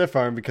still get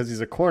stiff-armed because he's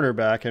a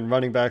cornerback and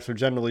running backs are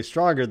generally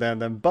stronger than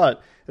them,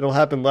 but it'll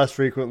happen less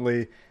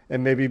frequently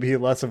and maybe be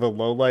less of a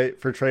low light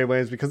for Trae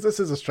Waynes because this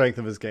is a strength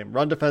of his game.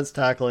 Run defense,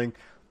 tackling,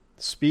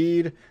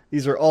 speed,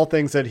 these are all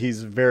things that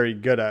he's very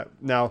good at.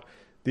 Now,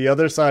 the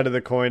other side of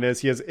the coin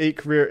is he has 8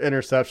 career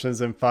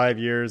interceptions in 5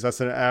 years.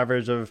 That's an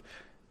average of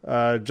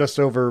just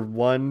over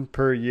 1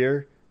 per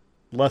year,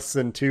 less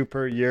than 2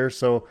 per year.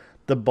 So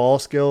the ball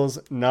skills,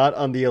 not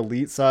on the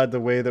elite side the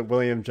way that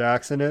William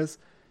Jackson is.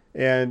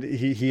 And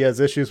he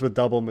has issues with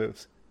double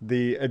moves.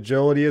 The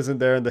agility isn't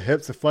there in the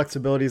hips. The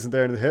flexibility isn't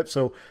there in the hips.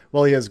 So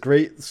while he has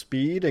great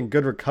speed and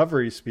good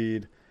recovery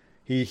speed,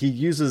 he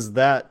uses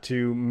that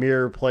to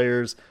mirror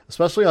players,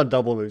 especially on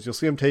double moves. You'll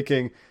see him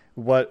taking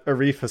what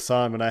Arif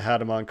Hassan, when I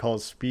had him on,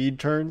 calls speed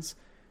turns.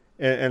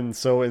 And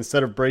so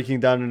instead of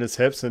breaking down in his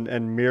hips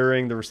and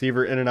mirroring the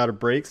receiver in and out of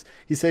breaks,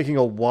 he's taking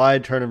a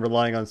wide turn and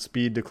relying on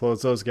speed to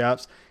close those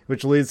gaps,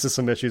 which leads to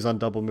some issues on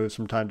double moves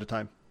from time to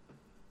time.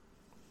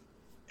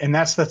 And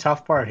that's the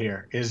tough part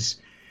here is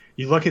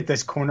you look at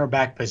this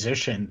cornerback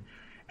position,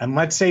 and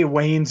let's say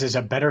Waynes is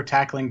a better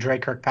tackling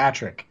Trae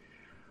Kirkpatrick.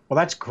 Well,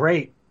 that's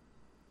great,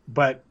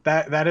 but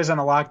that isn't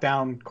a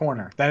lockdown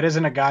corner. That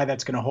isn't a guy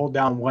that's going to hold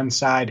down one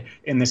side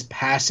in this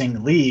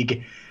passing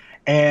league.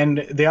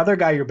 And the other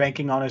guy you're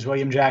banking on is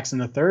William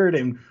Jackson III,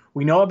 and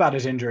we know about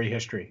his injury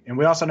history. And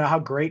we also know how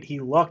great he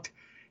looked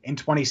in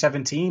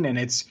 2017, and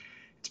it's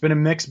been a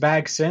mixed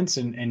bag since.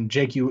 And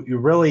Jake, you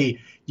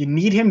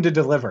need him to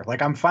deliver.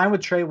 Like, I'm fine with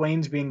Trae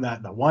Waynes being the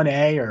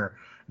 1A or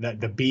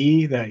the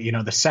B,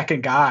 the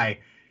second guy.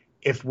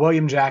 If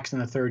William Jackson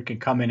III can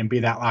come in and be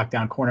that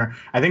lockdown corner,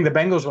 I think the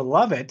Bengals would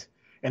love it,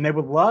 and they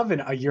would love in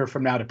a year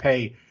from now to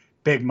pay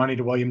big money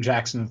to William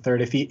Jackson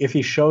III if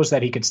he shows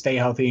that he could stay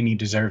healthy and he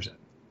deserves it.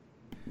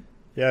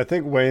 Yeah, I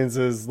think Waynes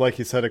is, like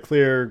you said, a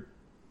clear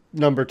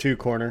number 2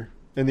 corner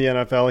in the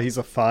NFL. He's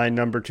a fine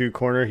number 2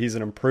 corner. He's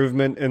an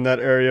improvement in that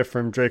area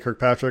from Trae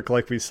Kirkpatrick,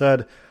 like we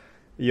said.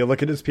 You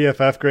look at his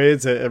PFF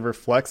grades, it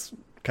reflects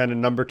kind of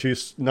number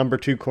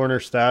two corner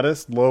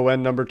status, low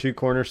end number 2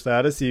 corner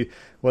status. He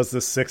was the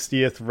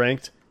 60th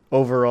ranked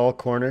overall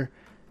corner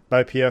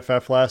by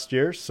PFF last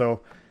year.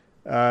 So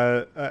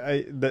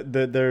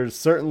there's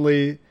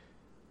certainly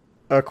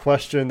a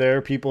question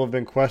there. People have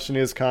been questioning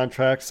his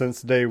contract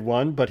since day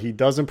one, but he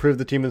does improve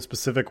the team in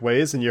specific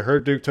ways. And you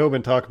heard Duke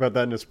Tobin talk about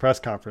that in his press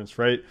conference,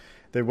 right?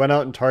 They went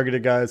out and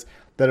targeted guys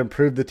that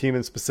improved the team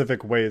in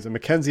specific ways. And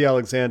Mackensie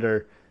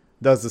Alexander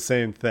does the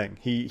same thing.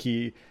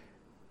 He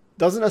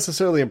doesn't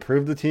necessarily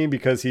improve the team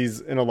because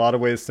he's in a lot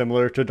of ways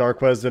similar to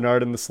Darqueze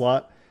Dennard in the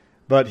slot,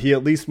 but he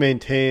at least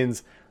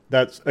maintains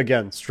That's,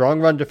 again,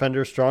 strong run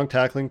defender, strong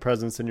tackling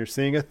presence, and you're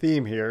seeing a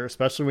theme here,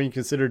 especially when you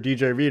consider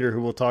DJ Reader,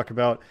 who we'll talk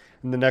about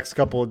in the next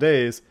couple of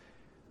days,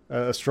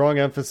 a strong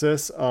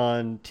emphasis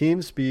on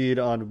team speed,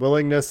 on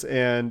willingness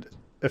and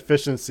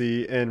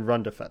efficiency in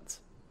run defense.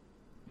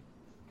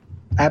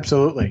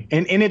 Absolutely.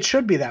 And it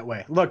should be that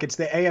way. Look, it's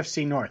the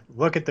AFC North.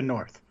 Look at the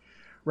North,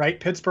 right?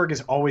 Pittsburgh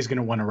is always going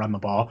to want to run the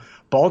ball.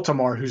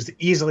 Baltimore, who's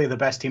easily the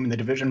best team in the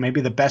division,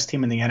 maybe the best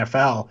team in the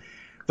NFL,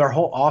 their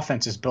whole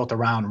offense is built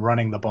around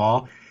running the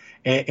ball.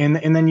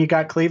 And then you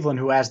got Cleveland,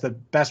 who has the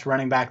best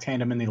running back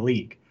tandem in the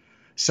league.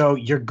 So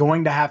you're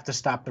going to have to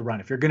stop the run.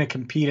 If you're going to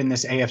compete in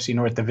this AFC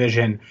North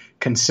division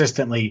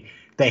consistently,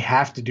 they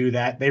have to do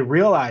that. They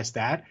realize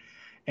that.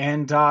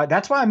 And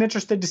that's why I'm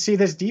interested to see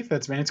this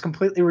defense, man. It's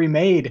completely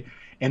remade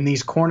in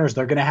these corners.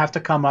 They're going to have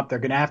to come up. They're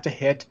going to have to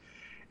hit.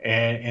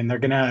 And they're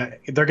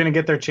gonna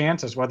get their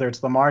chances, whether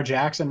it's Lamar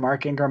Jackson,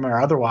 Mark Ingram,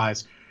 or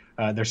otherwise.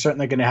 They're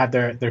certainly going to have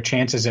their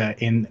chances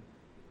in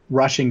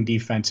rushing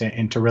defense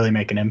and to really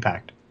make an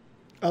impact.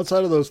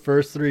 Outside of those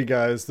first three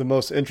guys, the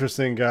most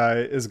interesting guy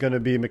is going to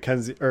be we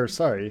talked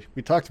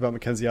about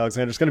Mackensie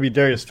Alexander. It's going to be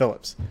Darius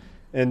Phillips.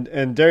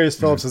 And Darius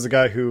Phillips is a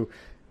guy who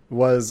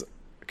was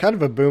kind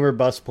of a boomer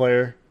bust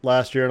player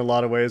last year in a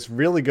lot of ways.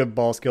 Really good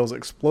ball skills,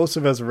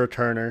 explosive as a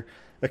returner,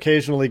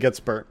 occasionally gets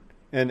burnt.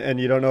 And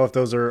you don't know if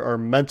those are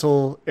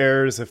mental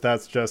errors, if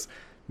that's just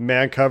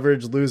man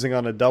coverage losing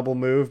on a double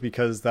move,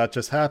 because that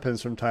just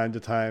happens from time to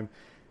time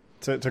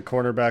to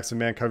cornerbacks and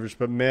man coverage.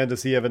 But man,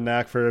 does he have a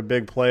knack for a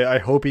big play. I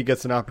hope he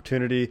gets an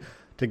opportunity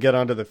to get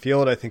onto the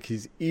field. I think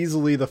he's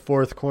easily the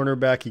fourth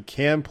cornerback. He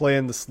can play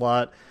in the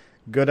slot,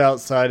 good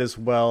outside as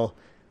well.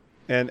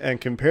 And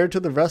compared to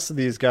the rest of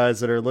these guys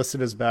that are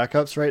listed as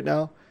backups right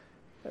now,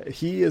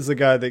 he is the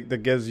guy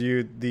that gives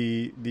you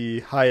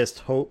the highest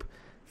hope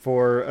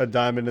for a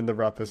diamond in the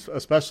rough,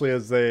 especially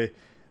as they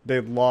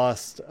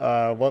lost,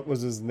 what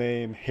was his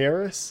name,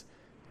 Harris,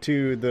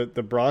 to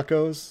the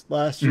Broncos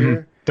last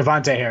year.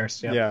 Devontae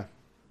Harris. Yep. Yeah.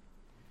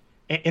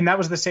 And that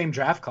was the same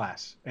draft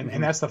class.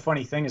 And that's the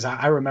funny thing is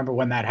I remember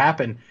when that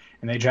happened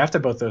and they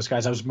drafted both those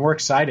guys, I was more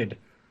excited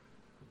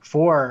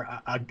for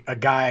a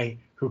guy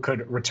who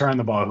could return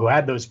the ball, who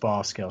had those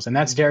ball skills. And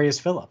that's Darius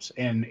Phillips.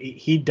 And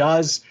he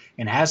does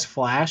and has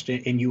flashed.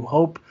 And you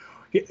hope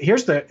 –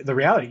 here's the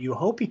reality. You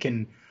hope he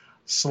can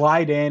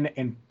slide in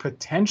and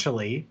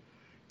potentially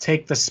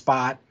take the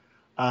spot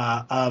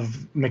of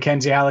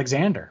Mackensie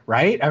Alexander,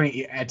 right? I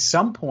mean, at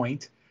some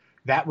point –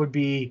 that would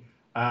be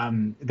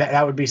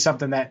that would be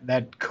something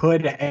that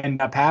could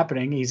end up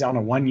happening. He's on a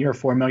 1-year,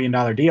 $4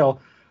 million deal.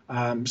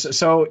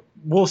 So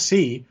we'll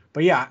see.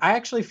 But yeah, I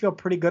actually feel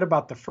pretty good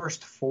about the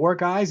first four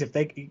guys. If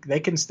they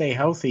can stay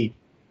healthy,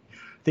 I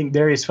think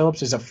Darius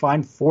Phillips is a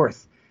fine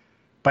fourth.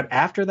 But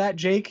after that,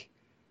 Jake,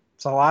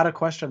 it's a lot of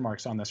question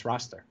marks on this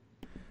roster.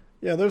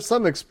 Yeah, there's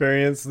some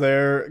experience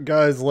there.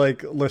 Guys like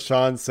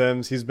LaShawn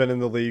Sims, he's been in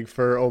the league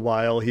for a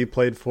while. He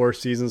played 4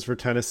 seasons for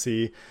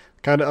Tennessee.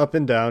 Kind of up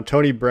and down.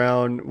 Tony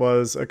Brown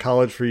was a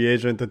college free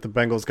agent that the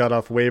Bengals got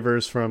off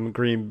waivers from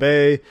Green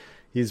Bay.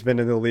 He's been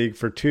in the league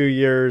for 2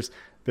 years,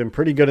 been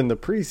pretty good in the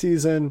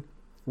preseason.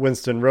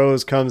 Winston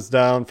Rose comes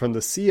down from the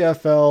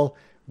CFL,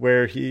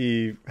 where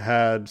he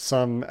had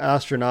some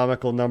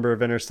astronomical number of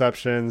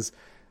interceptions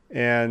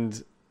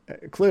and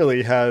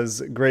clearly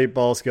has great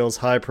ball skills,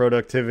 high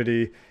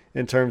productivity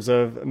in terms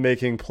of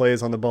making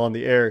plays on the ball in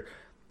the air.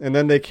 And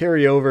then they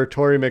carry over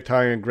Torrey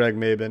McTyer and Greg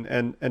Mabin.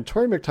 And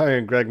Torrey McTyer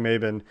and Greg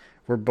Mabin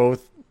were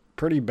both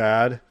pretty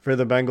bad for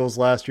the Bengals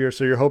last year.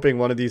 So you're hoping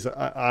one of these,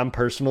 I'm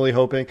personally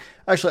hoping.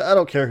 Actually, I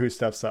don't care who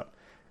steps up.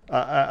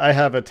 I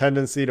have a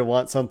tendency to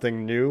want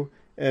something new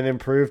and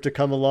improved to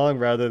come along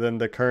rather than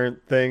the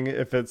current thing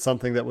if it's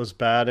something that was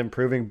bad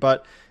improving.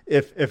 But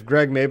if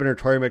Greg Mabin or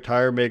Torrey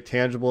McTyer make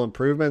tangible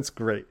improvements,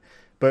 great.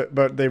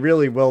 But they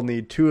really will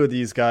need 2 of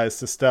these guys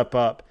to step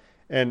up.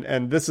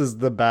 And this is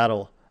the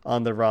battle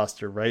on the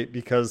roster, right?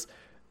 Because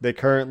they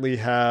currently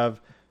have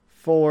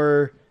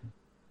 4,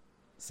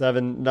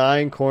 7,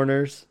 9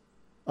 corners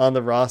on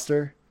the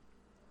roster,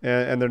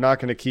 and they're not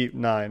going to keep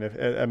 9.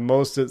 At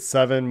most it's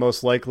 7,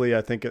 most likely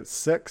I think it's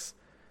 6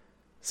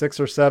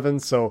 or 7.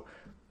 So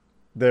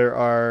there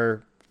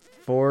are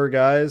 4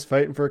 guys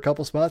fighting for a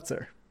couple spots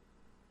there.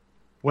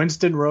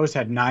 Winston Rose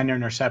had 9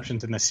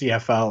 interceptions in the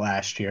CFL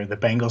last year. The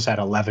Bengals had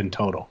 11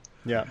 total.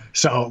 Yeah.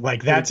 So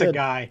that's a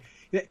guy.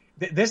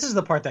 This is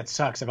the part that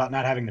sucks about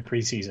not having the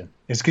preseason.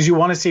 It's because you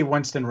want to see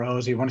Winston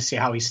Rose. You want to see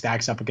how he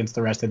stacks up against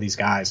the rest of these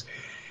guys.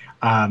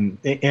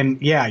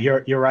 And yeah,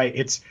 you're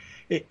right.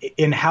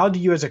 And how do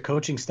you as a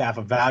coaching staff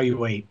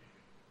evaluate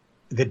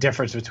the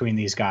difference between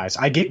these guys?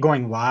 I get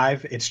going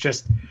live.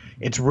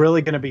 It's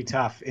really going to be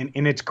tough.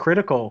 And it's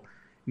critical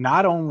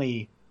not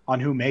only on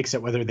who makes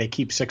it, whether they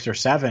keep 6 or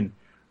 7,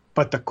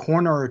 but the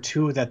corner or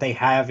 2 that they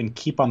have and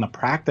keep on the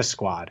practice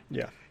squad.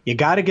 Yeah. You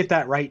got to get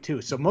that right,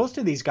 too. So most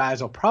of these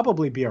guys will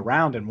probably be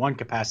around in one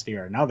capacity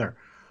or another,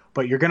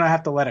 but you're going to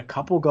have to let a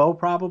couple go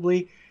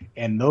probably.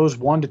 And those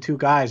 1 to 2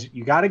 guys,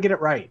 you got to get it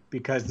right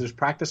because there's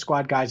practice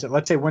squad guys that,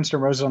 let's say Winston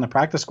Rose is on the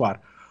practice squad.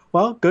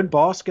 Well, good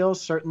ball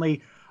skills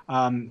certainly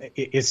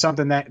is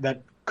something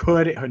that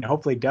could and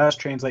hopefully does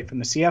translate from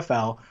the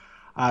CFL.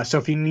 So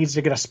if he needs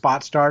to get a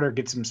spot start or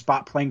get some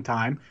spot playing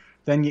time,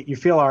 then you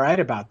feel all right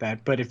about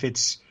that. But if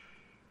it's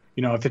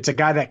a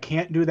guy that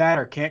can't do that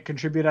or can't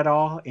contribute at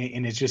all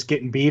and is just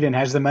getting beat and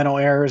has the mental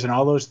errors and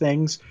all those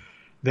things,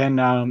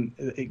 then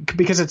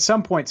because at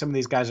some point some of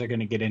these guys are going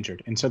to get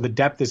injured. And so the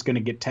depth is going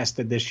to get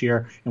tested this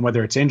year. And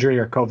whether it's injury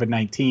or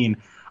COVID-19,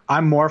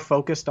 I'm more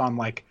focused on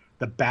like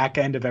the back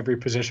end of every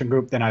position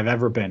group than I've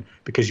ever been,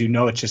 because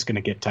it's just going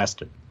to get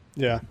tested.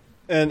 Yeah.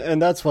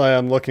 And that's why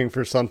I'm looking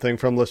for something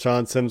from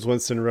LaShawn Sims,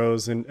 Winston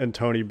Rose, and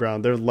Tony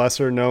Brown. They're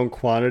lesser known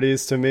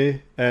quantities to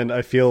me. And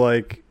I feel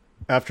like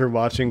after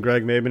watching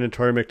Greg Maben and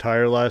Torrey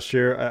McTyer last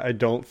year, I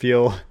don't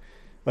feel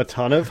a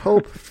ton of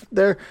hope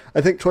there.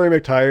 I think Torrey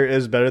McTyer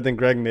is better than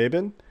Greg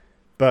Maben,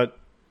 but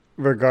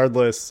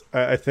regardless,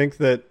 I think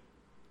that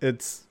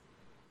it's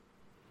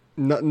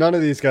none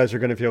of these guys are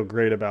going to feel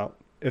great about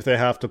if they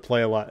have to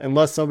play a lot,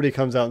 unless somebody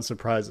comes out and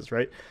surprises,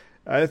 right?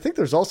 I think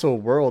there's also a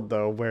world,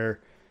 though, where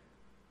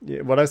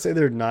when I say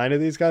there are 9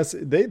 of these guys,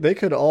 they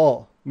could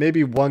all,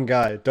 maybe one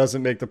guy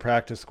doesn't make the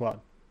practice squad.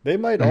 They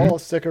might all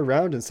stick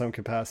around in some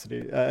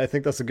capacity. I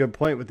think that's a good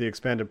point with the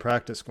expanded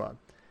practice squad.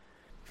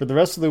 For the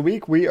rest of the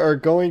week, we are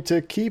going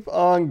to keep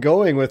on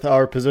going with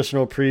our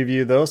positional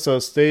preview, though, so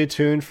stay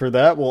tuned for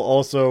that. We'll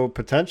also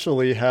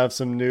potentially have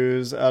some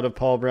news out of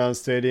Paul Brown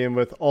Stadium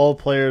with all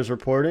players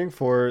reporting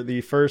for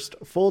the first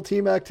full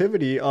team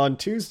activity on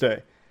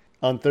Tuesday.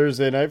 On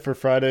Thursday night for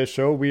Friday's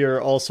show, we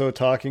are also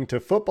talking to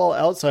Football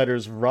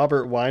Outsiders'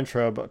 Robert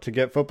Weintraub to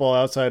get Football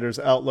Outsiders'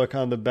 outlook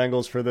on the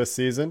Bengals for this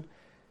season.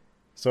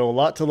 So a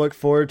lot to look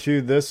forward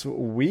to this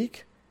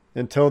week.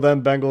 Until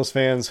then, Bengals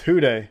fans,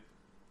 hoo-day,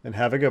 and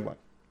have a good one.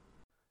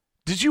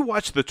 Did you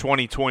watch the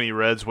 2020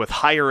 Reds with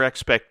higher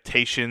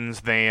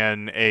expectations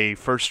than a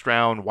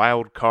first-round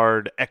wild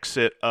card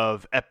exit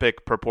of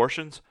epic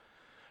proportions?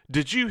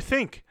 Did you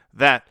think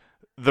that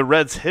the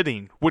Reds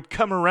hitting would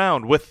come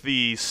around with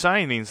the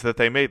signings that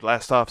they made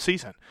last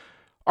offseason?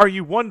 Are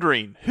you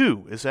wondering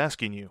who is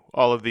asking you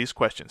all of these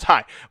questions?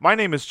 Hi, my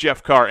name is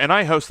Jeff Carr, and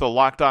I host the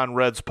Locked On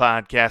Reds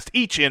podcast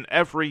each and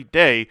every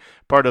day,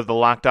 part of the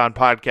Locked On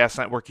Podcast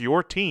Network,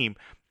 your team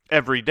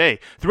every day.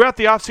 Throughout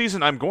the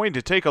offseason, I'm going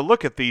to take a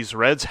look at these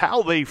Reds,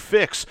 how they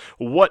fix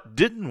what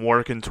didn't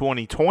work in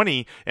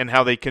 2020, and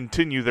how they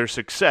continue their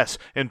success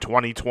in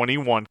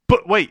 2021.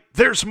 But wait,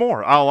 there's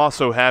more. I'll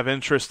also have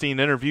interesting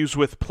interviews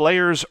with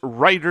players,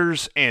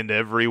 writers, and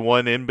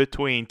everyone in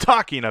between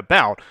talking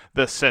about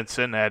the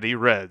Cincinnati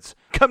Reds.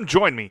 Come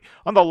join me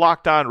on the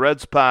Locked On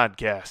Reds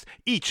podcast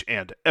each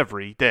and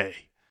every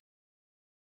day.